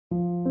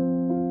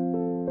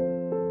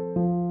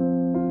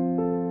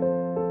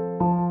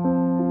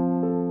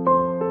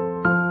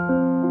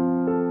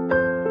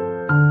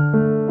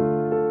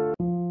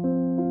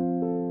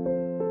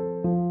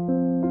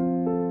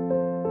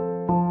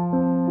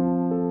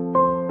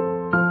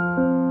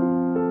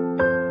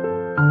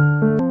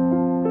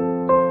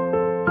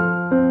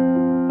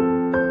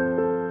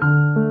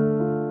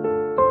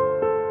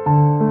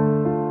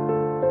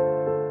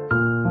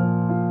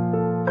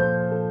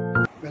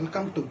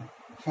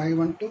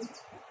to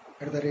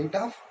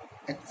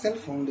 @Excel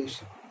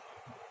Foundation.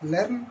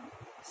 Learn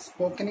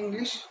spoken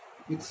English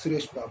with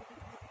SureshBabu.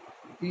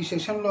 ఈ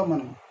సెషన్లో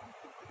మనం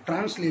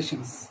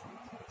ట్రాన్స్లేషన్స్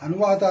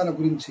అనువాదాల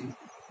గురించి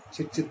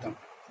చర్చిద్దాం.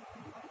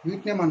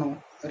 వీటినే మనం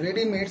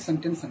రెడీమేడ్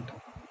సెంటెన్స్ అంటాం.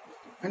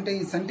 అంటే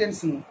ఈ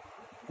సెంటెన్స్ను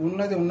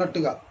ఉన్నది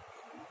ఉన్నట్టుగా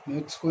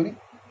నేర్చుకొని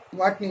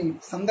వాటిని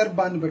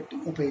సందర్భాన్ని బట్టి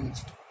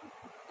ఉపయోగించడం.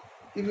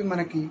 ఇవి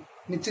మనకి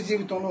నిత్య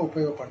జీవితంలో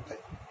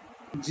ఉపయోగపడతాయి.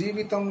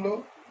 జీవితంలో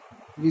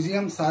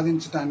విజయం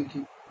సాధించడానికి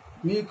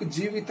మీకు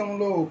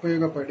జీవితంలో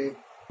ఉపయోగపడే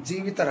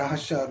జీవిత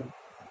రహస్యాలు,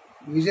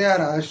 విజయ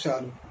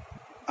రహస్యాలు,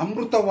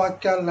 అమృత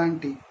వాక్యాలు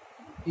లాంటి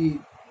ఈ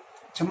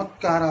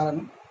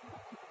చమత్కారాలను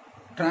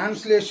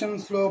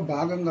ట్రాన్స్లేషన్స్లో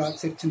భాగంగా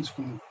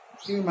చర్చించుకున్నాం.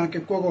 ఇవి మనకు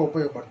ఎక్కువగా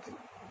ఉపయోగపడతాయి.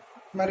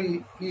 మరి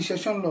ఈ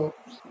సెషన్లో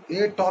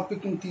ఏ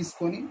టాపిక్ని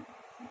తీసుకొని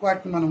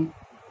వాటిని మనం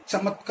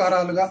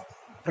చమత్కారాలుగా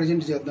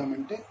ప్రజెంట్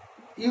చేద్దామంటే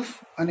ఇఫ్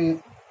అనే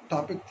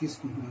టాపిక్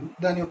తీసుకుంటున్నాను.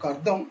 దాని యొక్క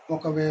అర్థం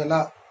ఒకవేళ.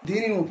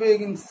 దీనిని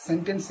ఉపయోగించి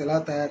సెంటెన్స్ ఎలా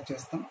తయారు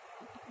చేస్తాం,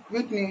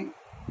 వీటిని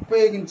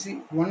ఉపయోగించి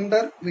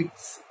వండర్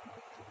విట్స్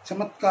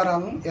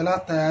చమత్కారాలను ఎలా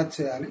తయారు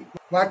చేయాలి,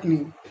 వాటిని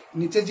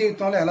నిత్య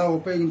జీవితంలో ఎలా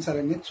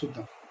ఉపయోగించాలనేది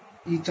చూద్దాం.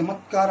 ఈ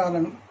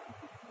చమత్కారాలను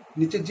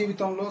నిత్య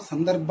జీవితంలో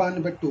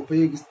సందర్భాన్ని బట్టి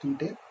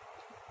ఉపయోగిస్తుంటే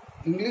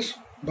ఇంగ్లీష్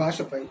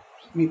భాషపై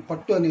మీ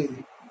పట్టు అనేది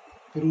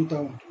పెరుగుతూ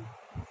ఉంటుంది.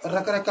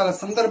 రకరకాల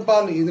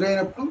సందర్భాలు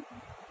ఎదురైనప్పుడు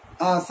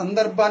ఆ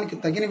సందర్భానికి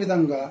తగిన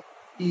విధంగా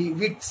ఈ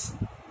విట్స్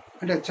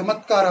అంటే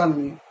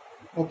చమత్కారాలని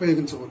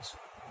ఉపయోగించవచ్చు.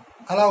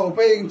 అలా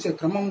ఉపయోగించే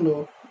క్రమంలో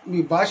మీ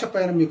భాష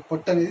పైన మీకు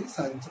పట్టు అనేది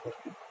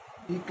సాధించబడుతుంది.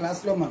 ఈ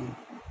క్లాస్లో మనం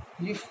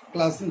ఇఫ్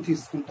క్లాస్ని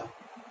తీసుకుంటాం.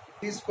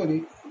 తీసుకొని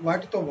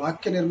వాటితో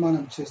వాక్య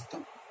నిర్మాణం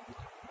చేస్తాం.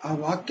 ఆ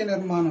వాక్య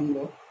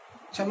నిర్మాణంలో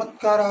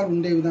చమత్కారాలు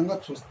ఉండే విధంగా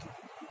చూస్తాం.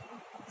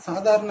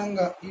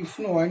 సాధారణంగా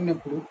ఇఫ్ను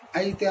వాడినప్పుడు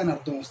అయితే అని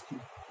అర్థం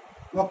వస్తుంది,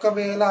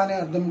 ఒకవేళ అనే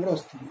అర్థం కూడా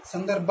వస్తుంది.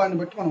 సందర్భాన్ని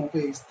బట్టి మనం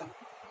ఉపయోగిస్తాం.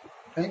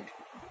 రైట్.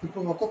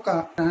 ఇప్పుడు ఒక్కొక్క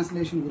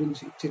ట్రాన్స్లేషన్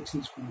గురించి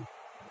చర్చించుకున్నాం.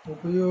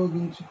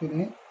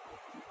 ఉపయోగించుకునే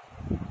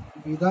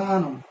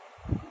విధానం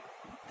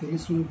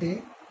తెలుసుంటే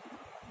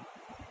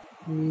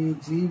మీ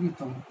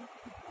జీవితం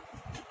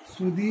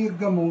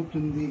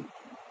సుదీర్ఘమవుతుంది.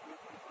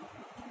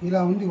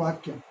 ఇలా ఉంది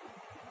వాక్యం.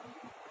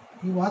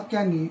 ఈ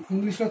వాక్యాన్ని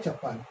ఇంగ్లీష్లో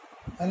చెప్పాలి.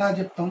 ఎలా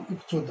చెప్తాం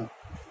ఇప్పుడు చూద్దాం.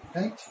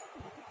 Right.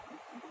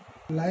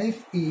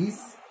 Life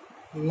is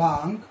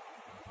long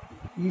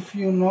if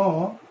you know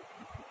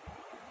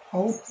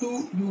how to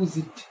use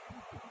it.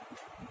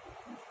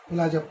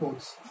 ఇలా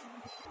చెప్పవచ్చు.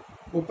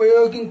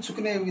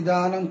 ఉపయోగించుకునే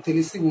విధానం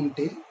తెలిసి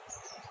ఉంటే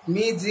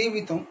మీ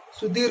జీవితం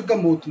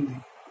సుదీర్ఘమవుతుంది.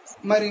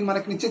 మరి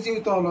మనకి నిత్య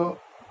జీవితంలో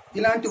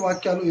ఇలాంటి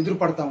వాక్యాలు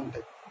ఎదురుపడతా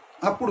ఉంటాయి.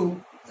 అప్పుడు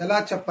ఎలా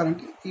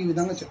చెప్పాలంటే ఈ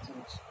విధంగా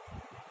చెప్పవచ్చు.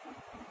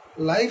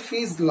 Life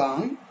is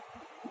long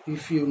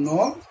if you know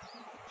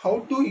how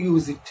to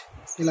use it.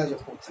 ఇలా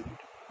చెప్పవచ్చు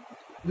అన్నమాట.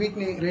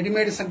 వీటిని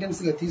రెడీమేడ్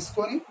సెంటెన్స్గా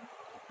తీసుకొని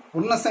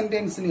ఉన్న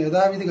సెంటెన్స్ని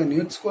యథావిధిగా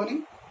నేర్చుకొని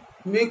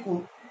మీకు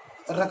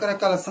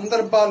రకరకాల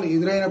సందర్భాలు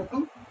ఎదురైనప్పుడు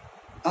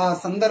ఆ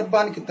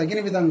సందర్భానికి తగిన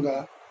విధంగా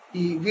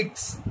ఈ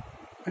విట్స్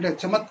అంటే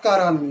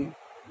చమత్కారాలని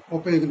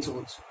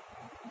ఉపయోగించవచ్చు.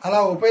 అలా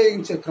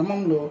ఉపయోగించే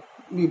క్రమంలో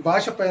మీ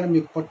భాష పైన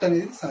మీకు పట్టు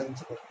అనేది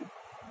సాధించబడుతుంది.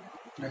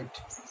 రైట్.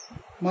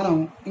 మనం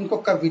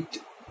ఇంకొక విట్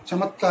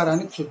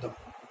చమత్కారాన్ని చూద్దాం.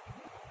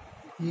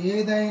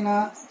 ఏదైనా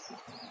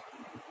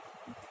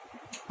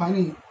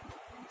పని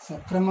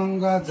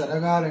సక్రమంగా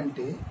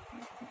జరగాలంటే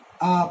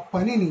ఆ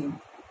పనిని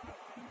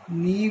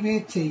నీవే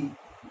చెయ్యి.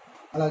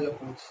 అలా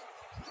చెప్పవచ్చు.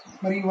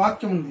 మరి ఈ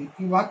వాక్యం ఉంది.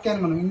 ఈ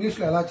వాక్యాన్ని మనం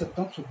ఇంగ్లీష్లో ఎలా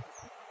చెప్తాం చూద్దాం.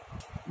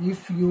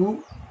 If you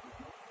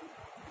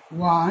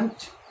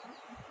want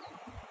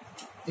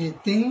a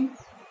thing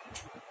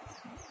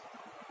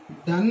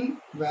done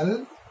well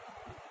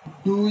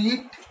do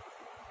it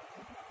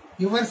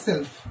your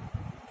self.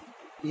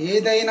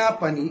 ఏదైనా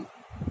పని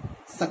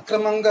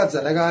సక్రమంగా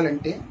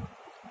జరగాలంటే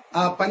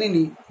ఆ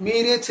పనిని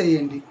మీరే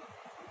చేయండి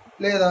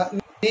లేదా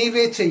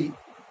నీవే చెయ్యి.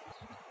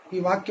 ఈ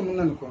వాక్యం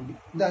ఉందనుకోండి,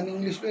 దాన్ని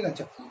ఇంగ్లీష్లో ఇలా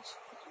చెప్పవచ్చు.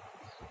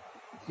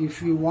 If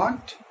you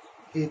want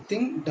a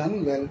thing done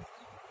well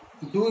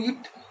do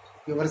it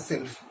your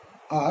self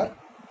are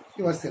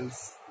your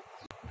shelves.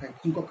 Right.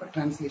 ఇంకొక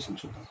ట్రాన్స్లేషన్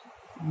చూద్దాం.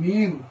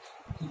 మీరు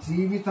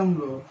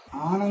జీవితంలో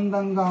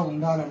ఆనందంగా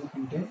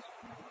ఉండాలనుకుంటే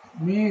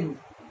మీరు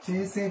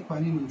చేసే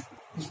పనిని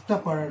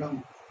ఇష్టపడడం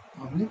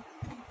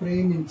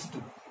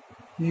ప్రేమించడం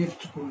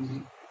నేర్చుకోండి.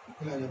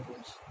 ఇలా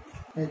చెప్పవచ్చు.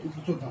 రైట్.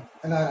 ఇప్పుడు చూద్దాం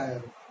ఎలా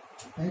రాయాలి.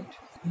 Right.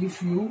 If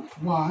you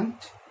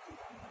want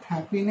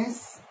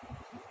happiness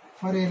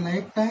for a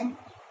life time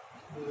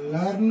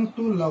learn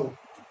to love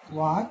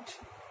what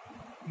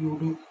you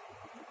do.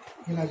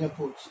 ఇలా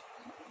చెప్పవచ్చు.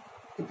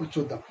 ఇప్పుడు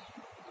చూద్దాం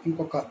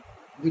ఇంకొక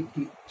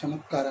విట్ని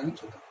చమత్కారాన్ని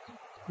చూద్దాం.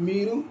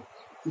 మీరు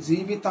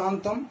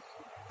జీవితాంతం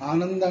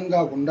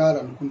ఆనందంగా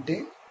ఉండాలనుకుంటే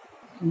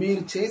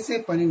మీరు చేసే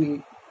పనిని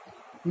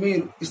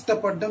మీరు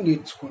ఇష్టపడడం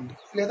నేర్చుకోండి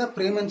లేదా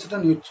ప్రేమించడం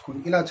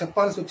నేర్చుకోండి. ఇలా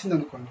చెప్పాల్సి వచ్చింది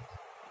అనుకోండి,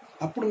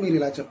 అప్పుడు మీరు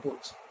ఇలా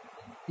చెప్పవచ్చు.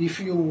 If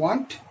you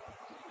want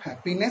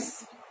happiness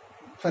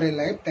for a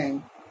life time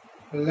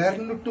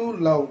learn to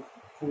love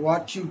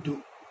what you do.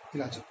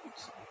 ఇలా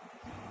చెప్పవచ్చు.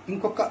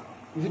 ఇంకొక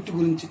విట్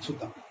గురించి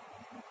చూద్దాం.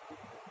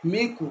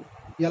 మీకు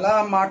ఎలా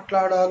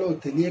మాట్లాడాలో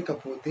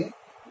తెలియకపోతే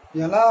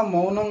ఎలా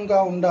మౌనంగా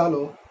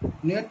ఉండాలో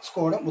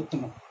నేర్చుకోవడం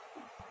ఉత్తమం.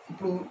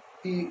 ఇప్పుడు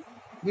ఈ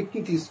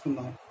వీటిని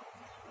తీసుకుందాం,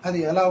 అది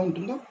ఎలా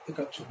ఉంటుందో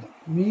ఇక్కడ చూద్దాం.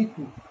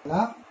 మీకు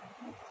ఎలా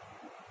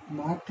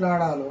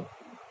మాట్లాడాలో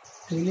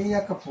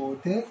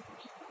తెలియకపోతే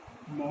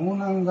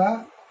మౌనంగా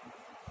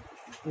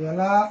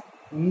ఎలా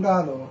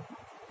ఉండాలో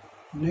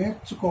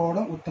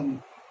నేర్చుకోవడం ఉత్తమం.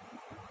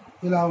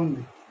 ఇలా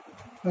ఉంది.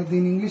 మరి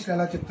దీని ఇంగ్లీష్లో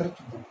ఎలా చెప్తారో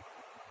చూద్దాం.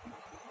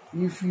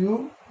 If you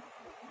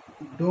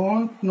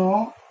don't know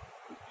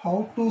how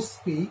to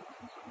speak,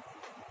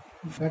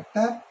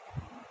 better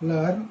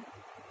learn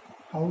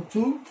how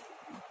to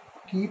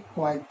keep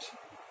quiet.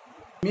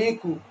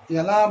 మీకు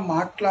ఎలా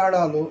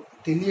మాట్లాడాలో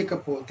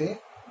తెలియకపోతే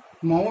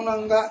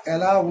మౌనంగా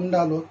ఎలా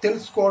ఉండాలో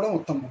తెలుసుకోవడం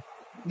ఉత్తమం.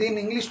 దీన్ని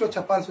ఇంగ్లీష్లో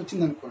చెప్పాల్సి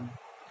వచ్చింది అనుకోండి,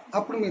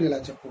 అప్పుడు మీరు ఇలా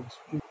చెప్పవచ్చు.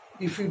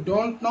 If you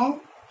don't know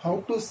how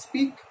to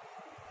speak,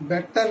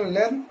 better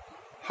learn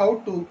how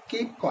to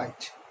keep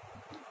quiet.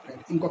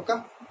 ఇంకొక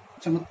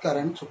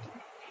చమత్కారాన్ని చూద్దాం.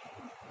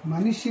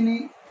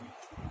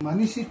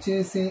 మనిషి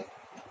చేసే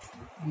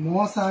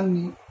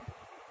మోసాన్ని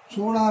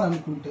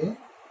చూడాలనుకుంటే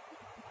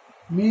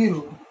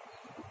మీరు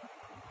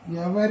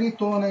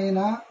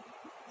ఎవరితోనైనా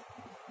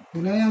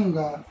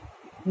వినయంగా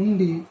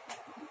ఉండి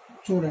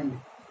చూడండి.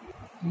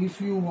 If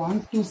you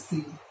want to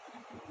see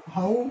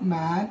how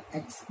man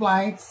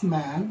exploits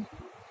man,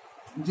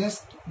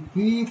 just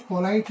be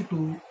polite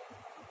to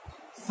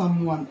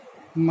someone.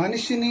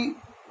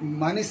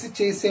 మనిషి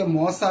చేసే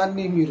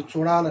మోసాన్ని మీరు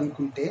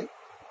చూడాలనుకుంటే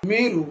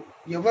మీరు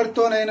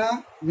ఎవరితోనైనా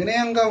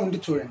వినయంగా ఉండి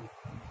చూడండి.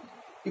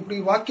 ఇప్పుడు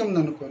ఈ వాక్యం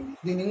ఉందనుకోండి,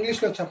 దీన్ని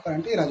ఇంగ్లీష్లో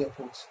చెప్పాలంటే ఇలా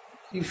చెప్పవచ్చు.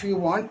 If you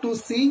want to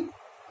see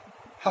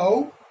how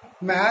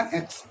man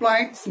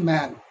exploits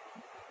man,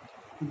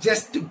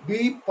 just be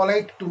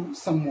polite to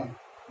someone.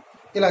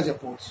 ఇలా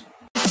చెప్పవచ్చు.